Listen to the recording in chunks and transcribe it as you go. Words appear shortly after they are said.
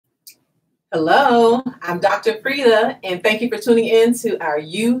Hello, I'm Dr. Frida, and thank you for tuning in to our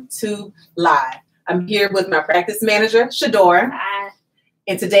YouTube Live. I'm here with my practice manager, Shador. Hi.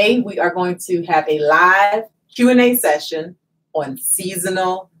 And today we are going to have a live Q&A session on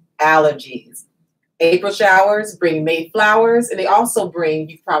seasonal allergies. April showers bring May flowers, and they also bring,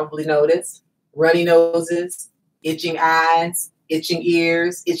 you've probably noticed, runny noses, itching eyes, itching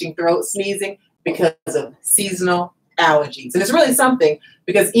ears, itching throat, sneezing because of seasonal allergies. And it's really something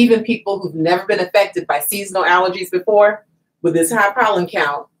because even people who've never been affected by seasonal allergies before, with this high pollen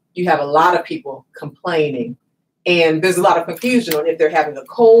count, you have a lot of people complaining. And there's a lot of confusion on if they're having a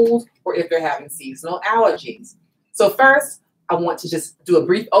cold or if they're having seasonal allergies. So first, I want to just do a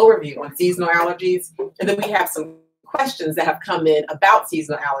brief overview on seasonal allergies, and then we have some questions that have come in about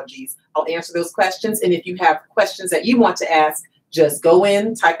seasonal allergies. I'll answer those questions, and if you have questions that you want to ask, just go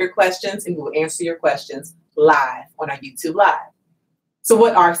in, type your questions, and we'll answer your questions live on our YouTube Live. So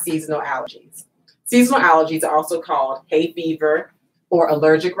what are seasonal allergies? Seasonal allergies are also called hay fever or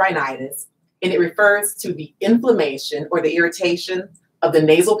allergic rhinitis, and it refers to the inflammation or the irritation of the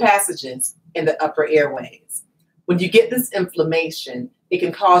nasal passages in the upper airways. When you get this inflammation, it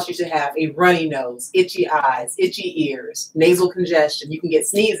can cause you to have a runny nose, itchy eyes, itchy ears, nasal congestion. You can get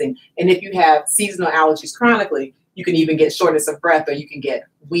sneezing. And if you have seasonal allergies chronically, you can even get shortness of breath or you can get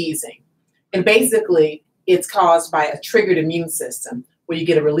wheezing. And basically, it's caused by a triggered immune system where you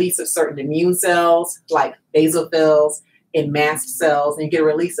get a release of certain immune cells like basophils and mast cells, and you get a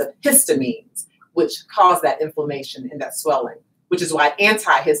release of histamines, which cause that inflammation and that swelling, which is why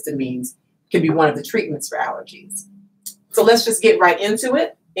antihistamines can be one of the treatments for allergies. So let's just get right into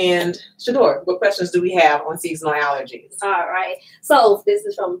it. And Shador, what questions do we have on seasonal allergies? All right. So this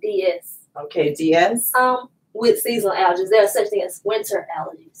is from DS. Okay, DS. With seasonal allergies, there are such thing as winter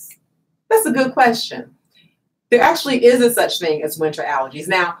allergies. That's a good question. There actually is a such thing as winter allergies.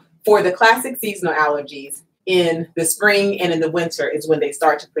 Now, for the classic seasonal allergies, in the spring and in the winter is when they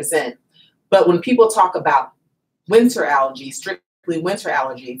start to present. But when people talk about winter allergies, strictly winter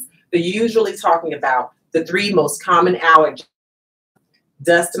allergies, they're usually talking about the three most common allergies: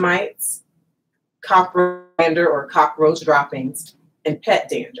 dust mites, cockroach dander or cockroach droppings, and pet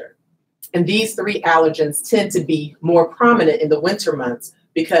dander. And these three allergens tend to be more prominent in the winter months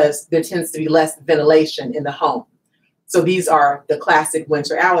because there tends to be less ventilation in the home. So these are the classic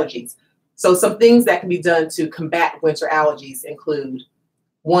winter allergies. So some things that can be done to combat winter allergies include,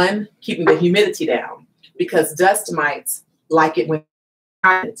 one, keeping the humidity down, because dust mites like it when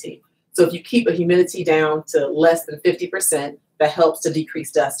humidity. So if you keep a humidity down to less than 50%, that helps to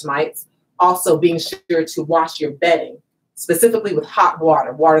decrease dust mites. Also being sure to wash your bedding, specifically with hot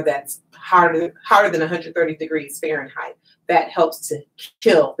water, water that's hotter than 130 degrees Fahrenheit. That helps to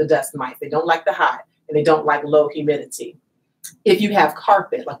kill the dust mites. They don't like the hot and they don't like low humidity. If you have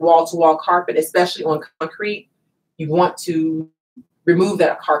carpet, like wall-to-wall carpet, especially on concrete, you want to remove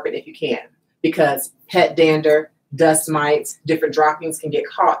that carpet if you can, because pet dander, dust mites, different droppings can get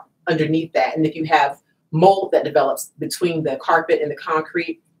caught underneath that. And if you have mold that develops between the carpet and the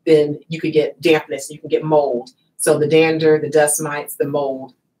concrete, then you could get dampness, you can get mold. So the dander, the dust mites, the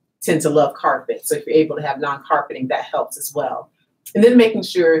mold tend to love carpet. So if you're able to have non-carpeting, that helps as well. And then making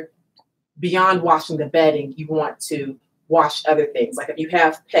sure beyond washing the bedding, you want to wash other things. Like if you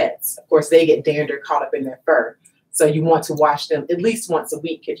have pets, of course, they get dander caught up in their fur. So you want to wash them at least once a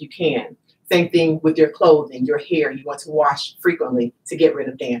week if you can. Same thing with your clothing, your hair. You want to wash frequently to get rid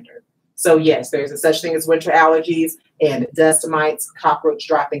of dander. So yes, there's a such thing as winter allergies, and dust mites, cockroach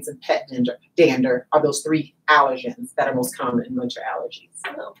droppings, and pet dander are those three allergens that are most common in winter allergies.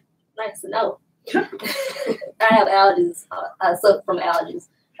 Oh, nice to know. I have allergies. I suffer from allergies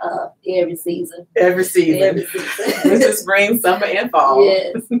every season. Every season. Every season. Winter, spring, summer, and fall.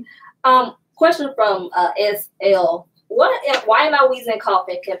 Yes. Question from SL. Why am I wheezing and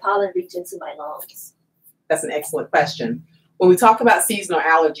coughing? Can pollen reach into my lungs? That's an excellent question. When we talk about seasonal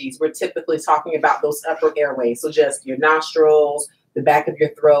allergies, we're typically talking about those upper airways. So just your nostrils, the back of your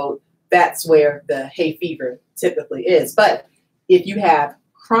throat, that's where the hay fever typically is. But if you have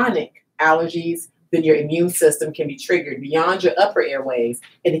chronic allergies, then your immune system can be triggered beyond your upper airways,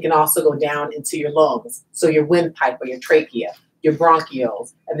 and it can also go down into your lungs. So your windpipe or your trachea, your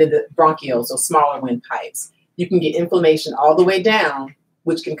bronchioles, and then the bronchioles, so smaller windpipes. You can get inflammation all the way down,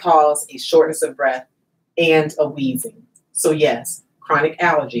 which can cause a shortness of breath and a wheezing. So yes, chronic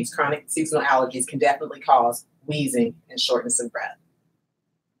allergies, chronic seasonal allergies can definitely cause wheezing and shortness of breath.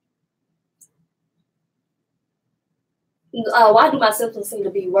 Why do my symptoms seem to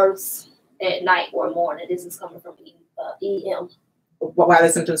be worse at night or morning? This is coming from EM. Why are the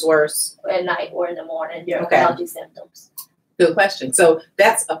symptoms worse? At night or in the morning, your allergy symptoms. Good question. So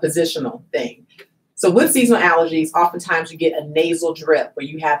that's a positional thing. So with seasonal allergies, oftentimes you get a nasal drip where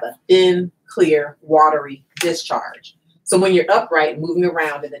you have a thin, clear, watery discharge. So when you're upright, moving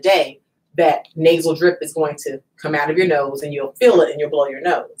around in the day, that nasal drip is going to come out of your nose and you'll feel it and you'll blow your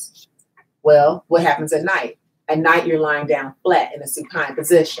nose. Well, what happens at night? At night, you're lying down flat in a supine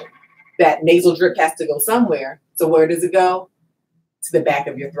position. That nasal drip has to go somewhere. So where does it go? To the back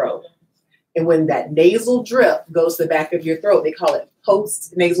of your throat. And when that nasal drip goes to the back of your throat, they call it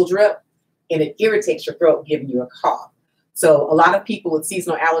post-nasal drip, and it irritates your throat, giving you a cough. So a lot of people with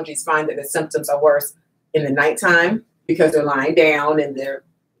seasonal allergies find that the symptoms are worse in the nighttime because they're lying down and their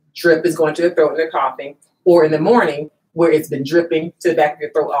drip is going to their throat and they're coughing, or in the morning where it's been dripping to the back of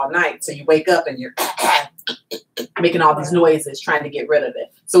your throat all night. So you wake up and you're making all these noises trying to get rid of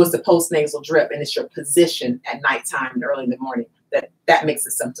it. So it's the post-nasal drip, and it's your position at nighttime and early in the morning that makes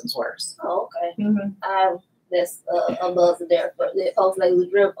the symptoms worse. Oh, okay. Mm-hmm. That's a love there for the post-nasal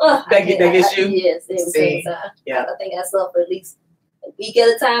drip. That gets you? Yes, every single time. Yeah. I think I suffer at least a week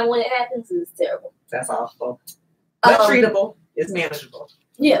at a time when it happens. It's terrible. That's awful. But treatable. It's manageable.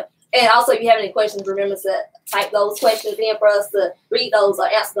 Yeah. And also, if you have any questions, remember to type those questions in for us to read those or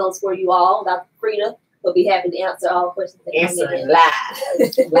answer those for you all. Dr. Frida will be happy to answer all questions. Answering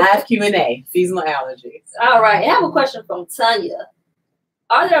live Q&A, seasonal allergies. All right. I have a question from Tanya.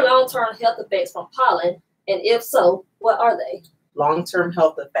 Are there long-term health effects from pollen? And if so, what are they? Long-term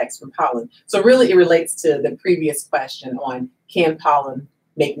health effects from pollen. So really it relates to the previous question on can pollen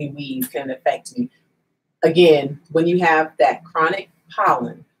make me wheeze, can it affect me? Again, when you have that chronic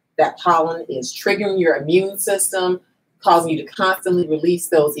pollen, that pollen is triggering your immune system, causing you to constantly release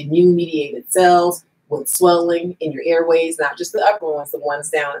those immune-mediated cells with swelling in your airways, not just the upper ones, the ones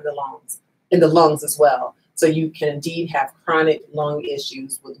down in the lungs as well. So you can indeed have chronic lung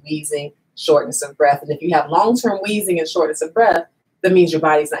issues with wheezing, shortness of breath. And if you have long-term wheezing and shortness of breath, that means your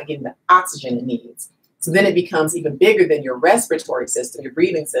body's not getting the oxygen it needs. So then it becomes even bigger than your respiratory system, your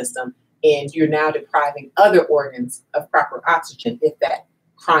breathing system, and you're now depriving other organs of proper oxygen if that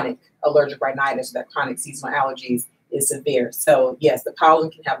chronic allergic rhinitis, that chronic seasonal allergies is severe. So yes, the pollen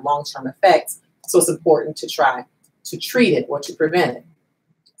can have long-term effects. So it's important to try to treat it or to prevent it.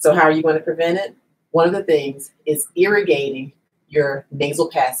 So how are you going to prevent it? One of the things is irrigating your nasal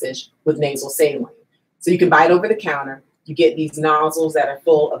passage with nasal saline. So you can buy it over the counter. You get these nozzles that are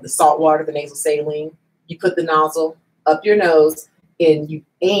full of the salt water, the nasal saline. You put the nozzle up your nose and you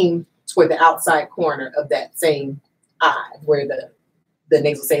aim toward the outside corner of that same eye where the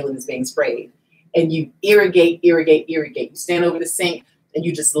nasal saline is being sprayed. And you irrigate. You stand over the sink and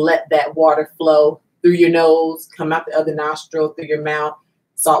you just let that water flow through your nose, come out the other nostril, through your mouth.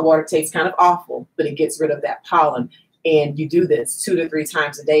 Salt water tastes kind of awful, but it gets rid of that pollen. And you do this 2 to 3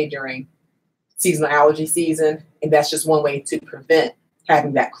 times a day during seasonal allergy season. And that's just one way to prevent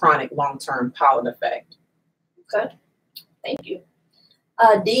having that chronic long-term pollen effect. Okay, thank you.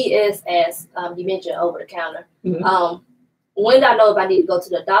 D is as you mentioned over the counter. Mm-hmm. When do I know if I need to go to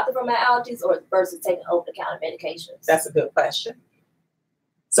the doctor for my allergies or versus taking over-the-counter medications? That's a good question.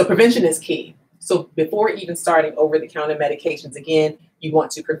 So prevention is key. So before even starting over-the-counter medications, again, you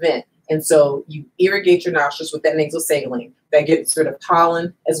want to prevent. And so you irrigate your nostrils with that nasal saline that gets rid of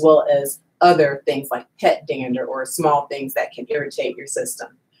pollen as well as other things like pet dander or small things that can irritate your system.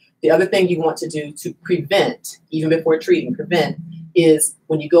 The other thing you want to do to prevent, even before treating, prevent, is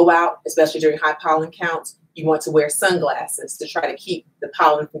when you go out, especially during high pollen counts, you want to wear sunglasses to try to keep the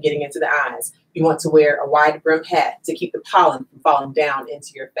pollen from getting into the eyes. You want to wear a wide brim hat to keep the pollen from falling down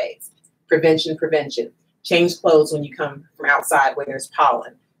into your face. Prevention. Change clothes when you come from outside where there's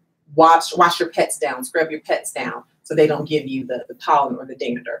pollen. Wash your pets down, scrub your pets down so they don't give you the pollen or the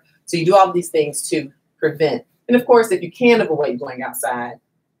dander. So you do all of these things to prevent. And of course, if you can avoid going outside,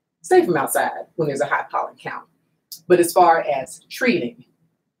 stay from outside when there's a high pollen count. But as far as treating,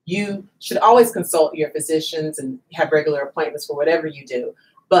 you should always consult your physicians and have regular appointments for whatever you do.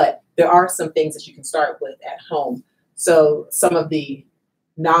 But there are some things that you can start with at home. So some of the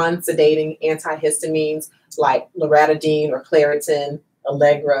non-sedating antihistamines like loratadine or Claritin,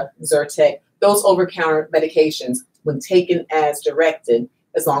 Allegra, Zyrtec, those over-the-counter medications, when taken as directed,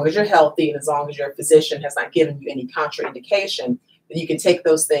 as long as you're healthy and as long as your physician has not given you any contraindication, then you can take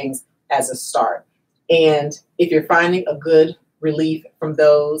those things as a start. And if you're finding a good relief from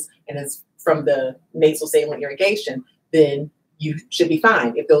those and it's from the nasal saline irrigation, then you should be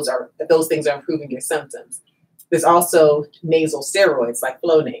fine if those things are improving your symptoms. There's also nasal steroids like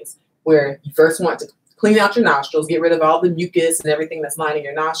Flonase, where you first want to clean out your nostrils, get rid of all the mucus and everything that's lining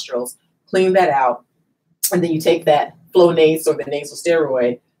your nostrils, clean that out, and then you take that Flonase or the nasal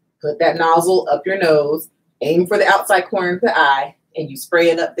steroid, put that nozzle up your nose, aim for the outside corner of the eye, and you spray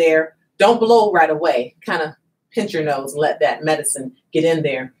it up there. Don't blow right away. Kind of pinch your nose and let that medicine get in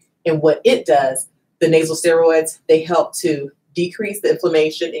there. And what it does, the nasal steroids, they help to decrease the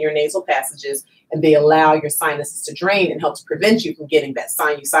inflammation in your nasal passages, and they allow your sinuses to drain and help to prevent you from getting that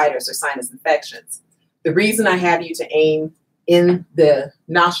sinusitis or sinus infections. The reason I have you to aim in the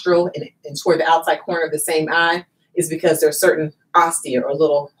nostril and toward the outside corner of the same eye is because there are certain ostia or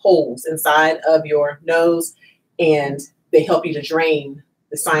little holes inside of your nose, and they help you to drain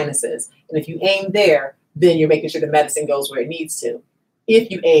the sinuses. And if you aim there, then you're making sure the medicine goes where it needs to.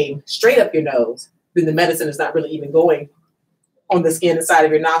 If you aim straight up your nose, then the medicine is not really even going on the skin inside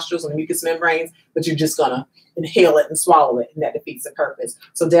of your nostrils and the mucous membranes, but you're just gonna inhale it and swallow it, and that defeats the purpose.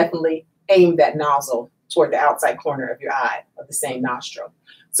 So definitely aim that nozzle toward the outside corner of your eye of the same nostril.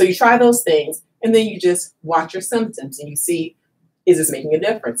 So you try those things, and then you just watch your symptoms and you see, is this making a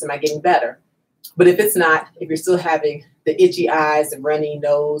difference? Am I getting better? But if it's not, if you're still having the itchy eyes, the runny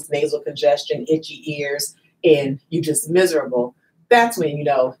nose, nasal congestion, itchy ears, and you're just miserable, that's when you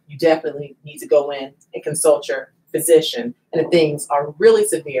know you definitely need to go in and consult your physician. And if things are really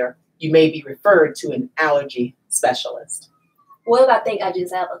severe, you may be referred to an allergy specialist. What if I think I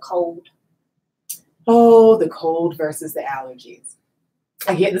just have a cold? Oh, the cold versus the allergies.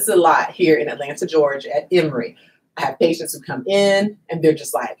 I get this a lot here in Atlanta, Georgia at Emory. I have patients who come in and they're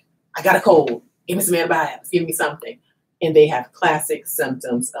just like, I got a cold. Give me some antibiotics. Give me something. And they have classic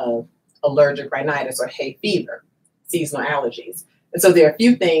symptoms of allergic rhinitis or hay fever, seasonal allergies. And so there are a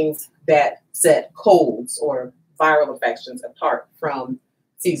few things that set colds or viral infections apart from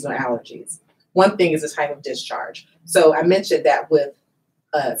seasonal allergies. One thing is the type of discharge. So I mentioned that with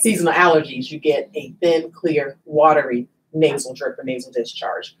seasonal allergies, you get a thin, clear, watery nasal drip or nasal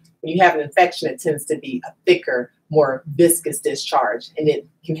discharge. When you have an infection, it tends to be a thicker, more viscous discharge, and it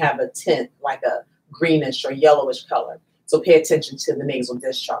can have a tint like a greenish or yellowish color. So pay attention to the nasal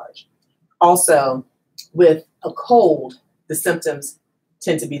discharge. Also, with a cold, the symptoms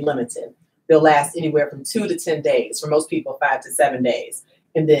tend to be limited. They'll last anywhere from 2 to 10 days. For most people, 5 to 7 days.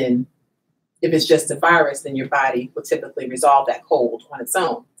 And then if it's just a virus, then your body will typically resolve that cold on its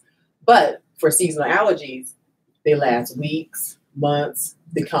own. But for seasonal allergies, they last weeks, months.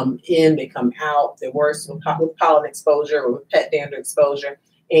 They come in, they come out. They're worse with pollen exposure or with pet dander exposure.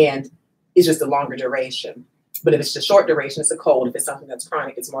 And it's just a longer duration. But if it's a short duration, it's a cold. If it's something that's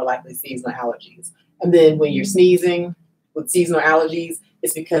chronic, it's more likely seasonal allergies. And then when you're sneezing with seasonal allergies,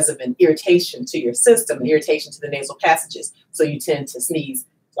 it's because of an irritation to your system, an irritation to the nasal passages. So you tend to sneeze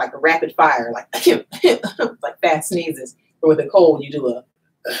like a rapid fire, like like fast sneezes. Or with a cold, you do a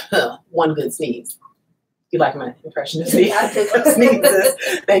one good sneeze. You like my impression of sneezes?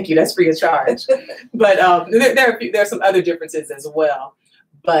 Thank you. That's free of charge. But there are some other differences as well.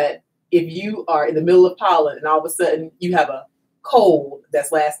 But if you are in the middle of pollen and all of a sudden you have a cold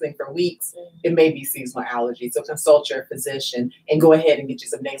that's lasting for weeks, it may be seasonal allergy. So consult your physician and go ahead and get you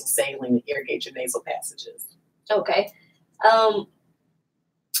some nasal saline and irrigate your nasal passages. Okay.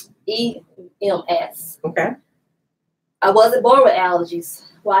 EMS. Okay. I wasn't born with allergies.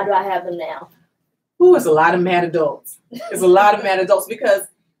 Why do I have them now? Ooh, it's a lot of mad adults. It's a lot of mad adults because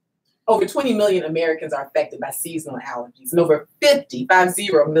over 20 million Americans are affected by seasonal allergies, and over 50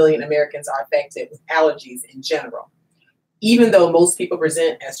 million Americans are affected with allergies in general. Even though most people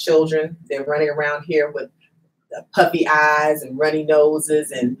present as children, they're running around here with puffy eyes and runny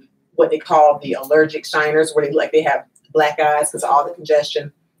noses and what they call the allergic shiners, where they have black eyes because of all the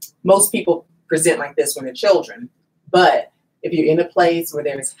congestion. Most people present like this when they're children. But if you're in a place where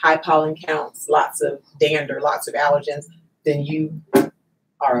there's high pollen counts, lots of dander, lots of allergens, then you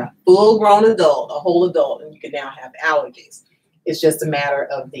are a full-grown adult, a whole adult, and you can now have allergies. It's just a matter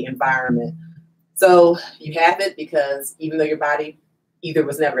of the environment. So you have it because even though your body either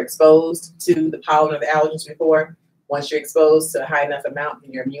was never exposed to the pollen or the allergens before, once you're exposed to a high enough amount,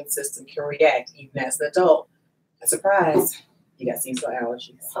 then your immune system can react even as an adult. A surprise, you got seasonal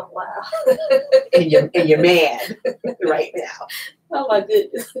allergies. Oh, wow. and you're mad right now. Oh, my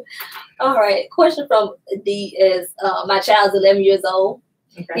goodness. All right. Question from D is, my child's 11 years old.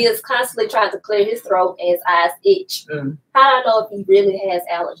 Okay. He is constantly trying to clear his throat and his eyes itch. How do I know if he really has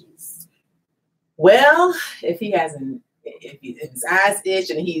allergies? Well, if his eyes itch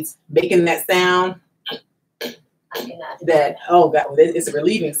and he's making that sound, it's a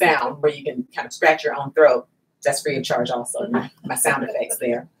relieving sound where you can kind of scratch your own throat. That's free of charge also, my sound effects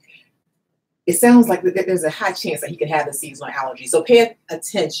there. It sounds like there's a high chance that he could have the seasonal allergy. So pay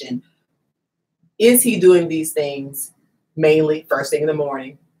attention. Is he doing these things mainly first thing in the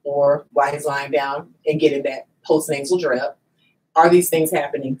morning or while he's lying down and getting that postnasal drip? Are these things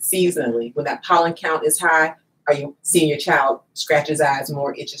happening seasonally? When that pollen count is high, are you seeing your child scratch his eyes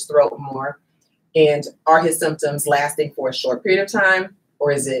more, itch his throat more? And are his symptoms lasting for a short period of time,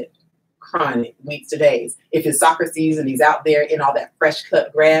 or is it chronic, weeks to days? If it's soccer season, he's out there in all that fresh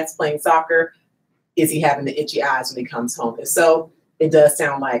cut grass playing soccer, is he having the itchy eyes when he comes home? If so, it does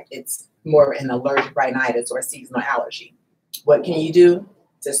sound like it's more an allergic rhinitis or a seasonal allergy. What can you do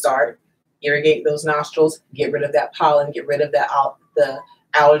to start? Irrigate those nostrils, get rid of that pollen, get rid of that the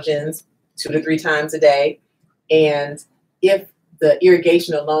allergens 2 to 3 times a day. And if the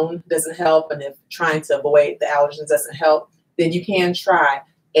irrigation alone doesn't help, and if trying to avoid the allergens doesn't help, then you can try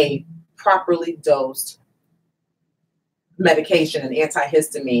a properly dosed medication, an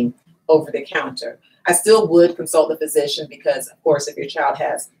antihistamine, over the counter. I still would consult the physician because, of course, if your child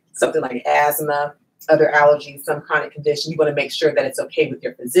has something like asthma, other allergies, some chronic condition, you want to make sure that it's okay with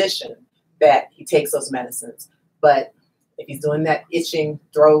your physician that he takes those medicines. But if he's doing that itching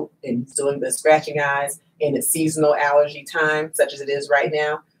throat and he's doing the scratching eyes in a seasonal allergy time, such as it is right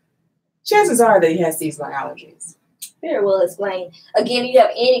now, chances are that he has seasonal allergies. Very well explained. Again, if you have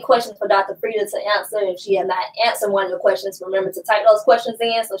any questions for Dr. Frida to answer, if she has not answered one of your questions, remember to type those questions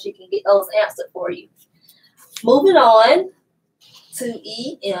in so she can get those answered for you. Moving on to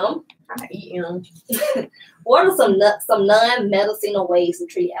EM. Hi, EM. What are some non-medicinal ways to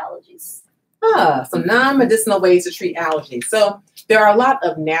treat allergies? Some non-medicinal ways to treat allergies. So there are a lot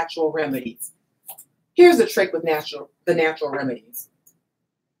of natural remedies. Here's the trick with the natural remedies.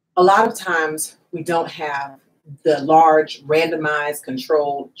 A lot of times we don't have the large randomized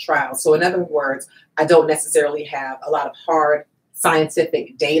controlled trials. So in other words, I don't necessarily have a lot of hard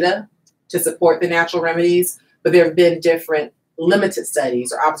scientific data to support the natural remedies, but there have been different limited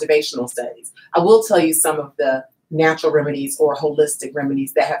studies or observational studies. I will tell you some of the natural remedies or holistic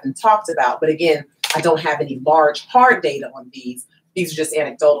remedies that have been talked about. But again, I don't have any large hard data on these. These are just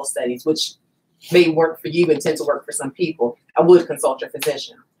anecdotal studies, which may work for you and tend to work for some people. I would consult your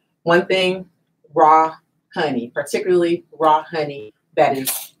physician. One thing, raw honey, particularly raw honey that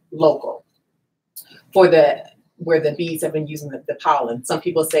is local. Where the bees have been using the pollen. Some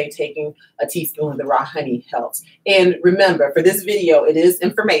people say taking a teaspoon of the raw honey helps. And remember, for this video, it is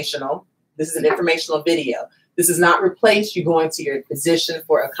informational. This is an informational video. This does not replace you going to your physician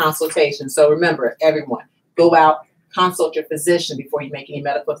for a consultation. So remember, everyone, go out, consult your physician before you make any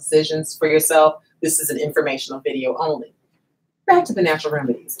medical decisions for yourself. This is an informational video only. Back to the natural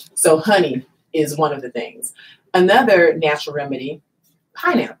remedies. So honey is one of the things. Another natural remedy,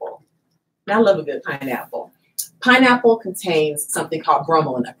 pineapple. And I love a good pineapple. Pineapple contains something called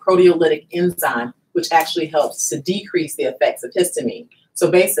bromelain, a proteolytic enzyme, which actually helps to decrease the effects of histamine.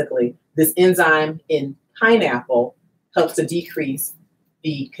 So basically, this enzyme in pineapple helps to decrease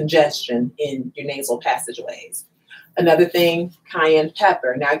the congestion in your nasal passageways. Another thing, cayenne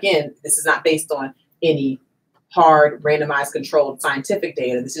pepper. Now, again, this is not based on any hard, randomized, controlled scientific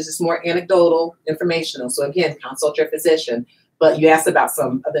data. This is just more anecdotal, informational. So again, consult your physician. But you asked about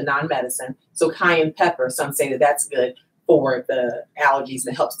some of the non-medicine. So cayenne pepper, some say that that's good for the allergies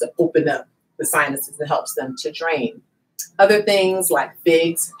and it helps to open up the sinuses and helps them to drain. Other things like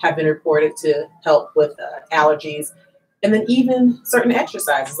figs have been reported to help with allergies. And then even certain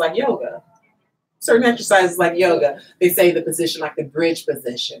exercises like yoga. They say the position like the bridge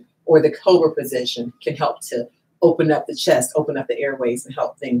position or the cobra position can help to open up the chest, open up the airways and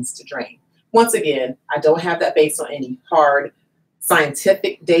help things to drain. Once again, I don't have that based on any hard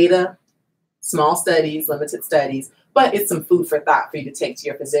scientific data, small studies, limited studies, but it's some food for thought for you to take to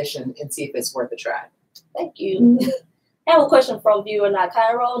your physician and see if it's worth a try. Thank you. I have a question from viewer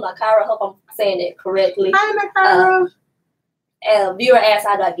Nakairo. Nakairo, I hope I'm saying it correctly. Hi, Nakairo. Viewer asked,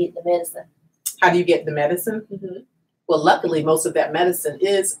 how do I get the medicine? How do you get the medicine? Mm-hmm. Well, luckily, most of that medicine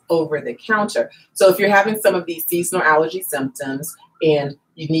is over the counter. So if you're having some of these seasonal allergy symptoms and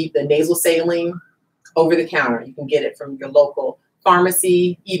you need the nasal saline, over the counter, you can get it from your local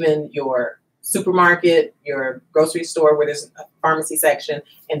pharmacy, even your supermarket, your grocery store where there's a pharmacy section,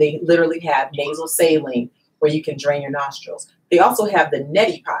 and they literally have nasal saline where you can drain your nostrils. They also have the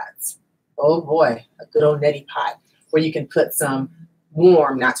neti pots. Oh boy, a good old neti pot where you can put some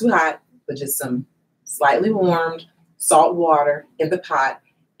warm, not too hot, but just some slightly warmed salt water in the pot.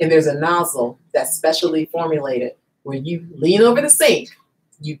 And there's a nozzle that's specially formulated where you lean over the sink,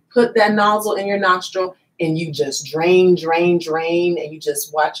 you put that nozzle in your nostril, and you just drain, and you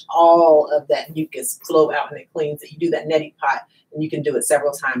just watch all of that mucus flow out and it cleans it. You do that neti pot, and you can do it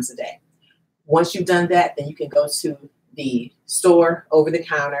several times a day. Once you've done that, then you can go to the store over the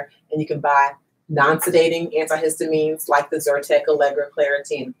counter and you can buy non-sedating antihistamines like the Zyrtec, Allegra,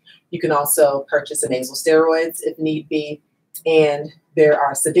 Claritin. You can also purchase the nasal steroids if need be. And there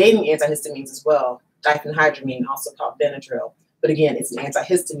are sedating antihistamines as well, diphenhydramine, also called Benadryl. But again, it's an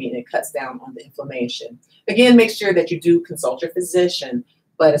antihistamine and it cuts down on the inflammation. Again, make sure that you do consult your physician.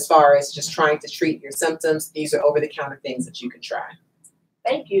 But as far as just trying to treat your symptoms, these are over-the-counter things that you can try.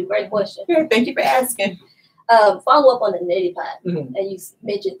 Thank you. Great question. Yeah, thank you for asking. Follow up on the neti pot. And you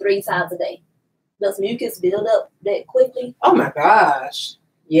mentioned 3 times a day. Does mucus build up that quickly? Oh my gosh.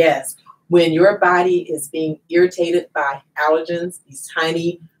 Yes. When your body is being irritated by allergens, these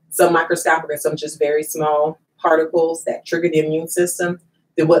tiny, some microscopic or some just very small particles that trigger the immune system,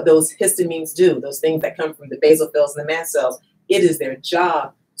 then what those histamines do, those things that come from the basophils and the mast cells, it is their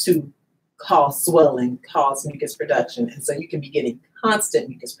job to cause swelling, cause mucus production. And so you can be getting constant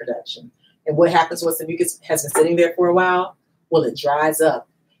mucus production. And what happens once the mucus has been sitting there for a while? Well, it dries up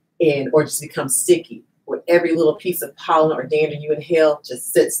or just becomes sticky, where every little piece of pollen or dander you inhale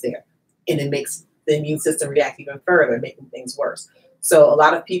just sits there. And it makes the immune system react even further, making things worse. So a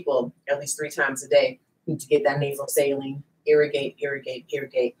lot of people, at least 3 times a day, need to get that nasal saline, irrigate,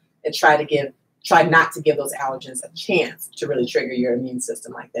 and try not to give those allergens a chance to really trigger your immune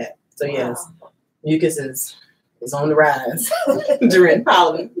system like that. So yes, mucus is on the rise during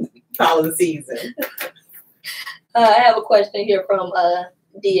pollen season. I have a question here from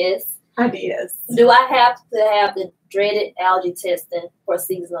DS. Hi, DS. Do I have to have the dreaded allergy testing for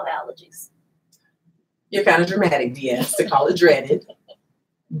seasonal allergies? You're kind of dramatic, DS, to call it dreaded.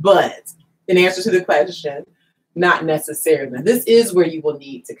 But in answer to the question, not necessarily. This is where you will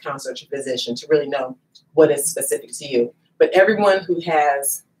need to consult your physician to really know what is specific to you. But everyone who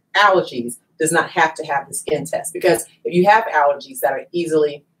has allergies does not have to have the skin test, because if you have allergies that are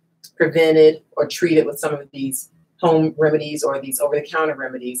easily prevented or treated with some of these home remedies or these over-the-counter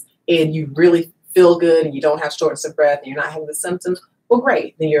remedies, and you really feel good and you don't have shortness of breath and you're not having the symptoms, well,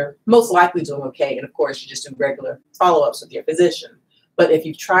 great. Then you're most likely doing okay. And of course, you just do regular follow-ups with your physician. But if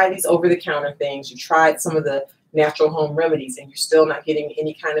you've tried these over-the-counter things, you tried some of the natural home remedies, and you're still not getting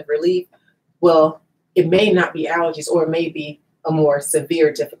any kind of relief, well, it may not be allergies, or it may be a more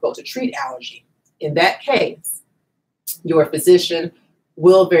severe, difficult to treat allergy. In that case, your physician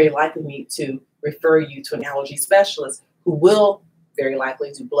will very likely need to refer you to an allergy specialist who will very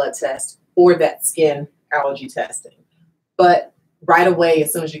likely do blood tests or that skin allergy testing. But right away,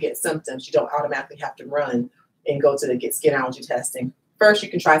 as soon as you get symptoms, you don't automatically have to run and go to get skin allergy testing. First, you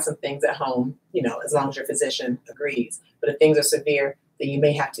can try some things at home, as long as your physician agrees. But if things are severe, then you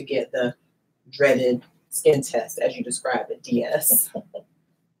may have to get the dreaded skin test, as you described it, DS.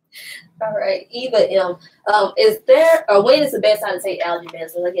 All right. Eva M. When is the best time to take allergy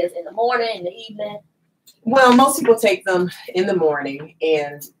medicine? I guess in the morning, in the evening? Well, most people take them in the morning,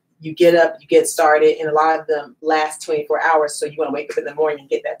 and you get up, you get started, and a lot of them last 24 hours. So you want to wake up in the morning and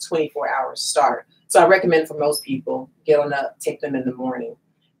get that 24-hour start. So I recommend for most people, get on up, take them in the morning.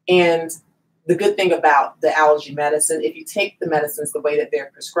 And the good thing about the allergy medicine, if you take the medicines the way that they're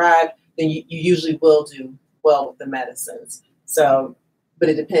prescribed, then you usually will do well with the medicines. So, but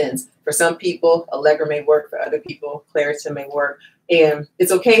it depends. For some people, Allegra may work. For other people, Claritin may work. And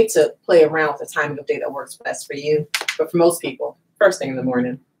it's okay to play around with the timing of day that works best for you. But for most people, first thing in the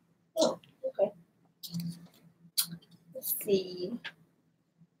morning. Oh, okay. Let's see.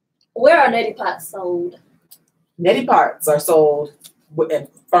 Where are neti pots sold? Neti pots are sold in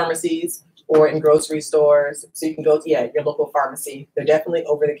pharmacies or in grocery stores. So you can go to your local pharmacy. They're definitely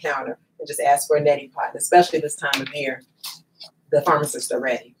over the counter, and just ask for a neti pot. Especially this time of year, the pharmacists are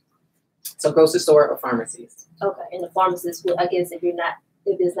ready. So grocery store or pharmacies. Okay, and the pharmacist will, I guess, if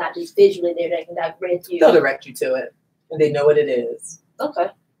it's not just visually there, they can direct you. They'll direct you to it, and they know what it is. Okay.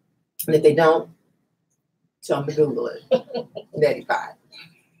 And if they don't, tell them to Google it. Neti pot.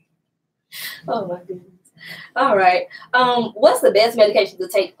 Oh my goodness. All right. What's the best medication to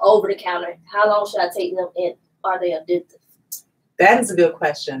take over the counter? How long should I take them, and are they addictive? That is a good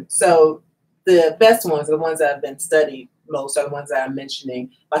question. So the best ones, the ones that have been studied most, are the ones that I'm mentioning,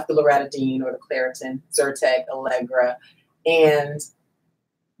 like the loratadine or the Claritin, Zyrtec, Allegra. And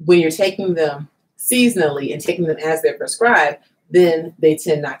when you're taking them seasonally and taking them as they're prescribed, then they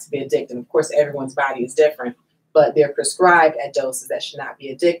tend not to be addictive. Of course, everyone's body is different, but they're prescribed at doses that should not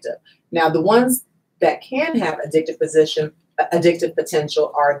be addictive. Now, the ones that can have addictive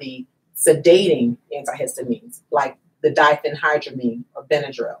potential are the sedating antihistamines, like the diphenhydramine or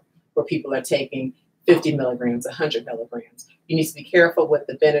Benadryl, where people are taking 50 milligrams, 100 milligrams. You need to be careful with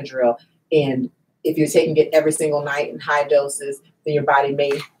the Benadryl. And if you're taking it every single night in high doses, then your body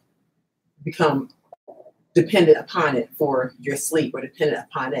may become dependent upon it for your sleep, or dependent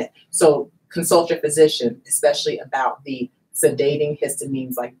upon it. So consult your physician, especially about the sedating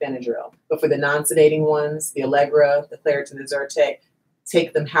histamines like Benadryl. But for the non-sedating ones, the Allegra, the Claritin, the Zyrtec,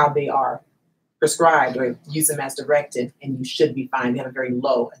 take them how they are prescribed or use them as directed, and you should be fine. They have a very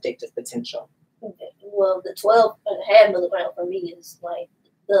low addictive potential. Okay. Well, the 12.5 milligram for me is like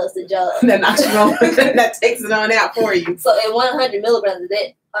does the job. That knocks you on. That takes it on out for you. So at 100 milligrams,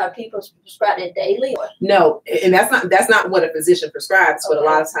 are people prescribed it daily or? No, and that's not what a physician prescribes. But a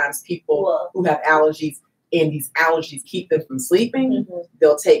lot of times, people who have allergies and these allergies keep them from sleeping,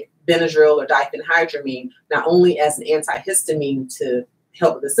 they'll take Benadryl or diphenhydramine not only as an antihistamine to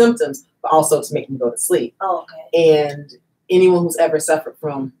help with the symptoms, but also to make them go to sleep. Oh, okay. And anyone who's ever suffered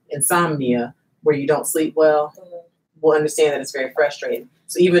from insomnia, where you don't sleep well, will understand that it's very frustrating.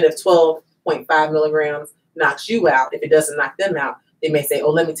 So even if 12.5 milligrams knocks you out, if it doesn't knock them out, they may say, oh,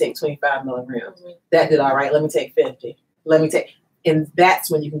 let me take 25 milligrams. That did all right. Let me take 50. And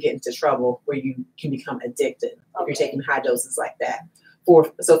that's when you can get into trouble where you can become addicted if you're taking high doses like that.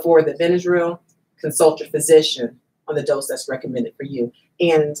 So for the Benadryl, consult your physician on the dose that's recommended for you.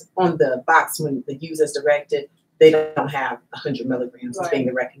 And on the box, when the use as directed, they don't have 100 milligrams as being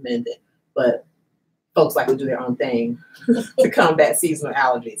the recommended. But folks like to do their own thing to combat seasonal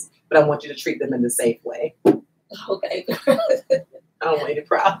allergies. But I want you to treat them in the safe way. Okay. I don't want any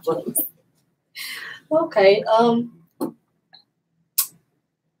problems. Okay.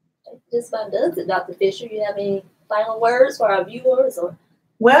 Just about does it, Dr. Fisher. You have any final words for our viewers? Or?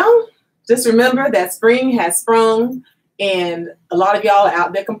 Well, just remember that spring has sprung, and a lot of y'all are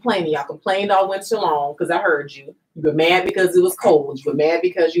out there complaining. Y'all complained all winter long because I heard you. You were mad because it was cold. You were mad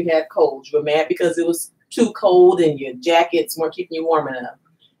because you had colds. You were mad because it was too cold and your jackets weren't keeping you warm enough.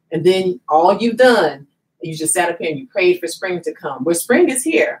 And then all you've done, you just sat up here and you prayed for spring to come. Well, spring is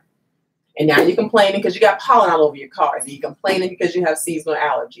here. And now you're complaining because you got pollen all over your cars. And you're complaining because you have seasonal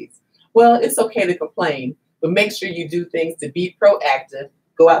allergies. Well, it's okay to complain, but make sure you do things to be proactive.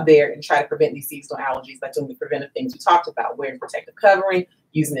 Go out there and try to prevent these seasonal allergies by doing the preventive things we talked about, wearing protective covering,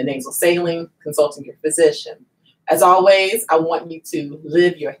 using the nasal saline, consulting your physician. As always, I want you to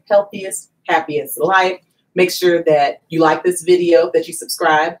live your healthiest, happiest life. Make sure that you like this video, that you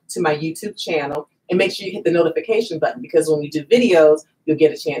subscribe to my YouTube channel, and make sure you hit the notification button, because when we do videos, you'll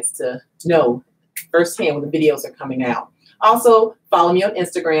get a chance to know firsthand when the videos are coming out. Also, follow me on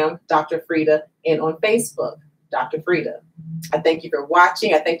Instagram, Dr. Frida, and on Facebook, Dr. Frida. I thank you for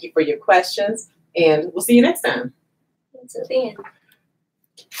watching. I thank you for your questions, and we'll see you next time. Until then.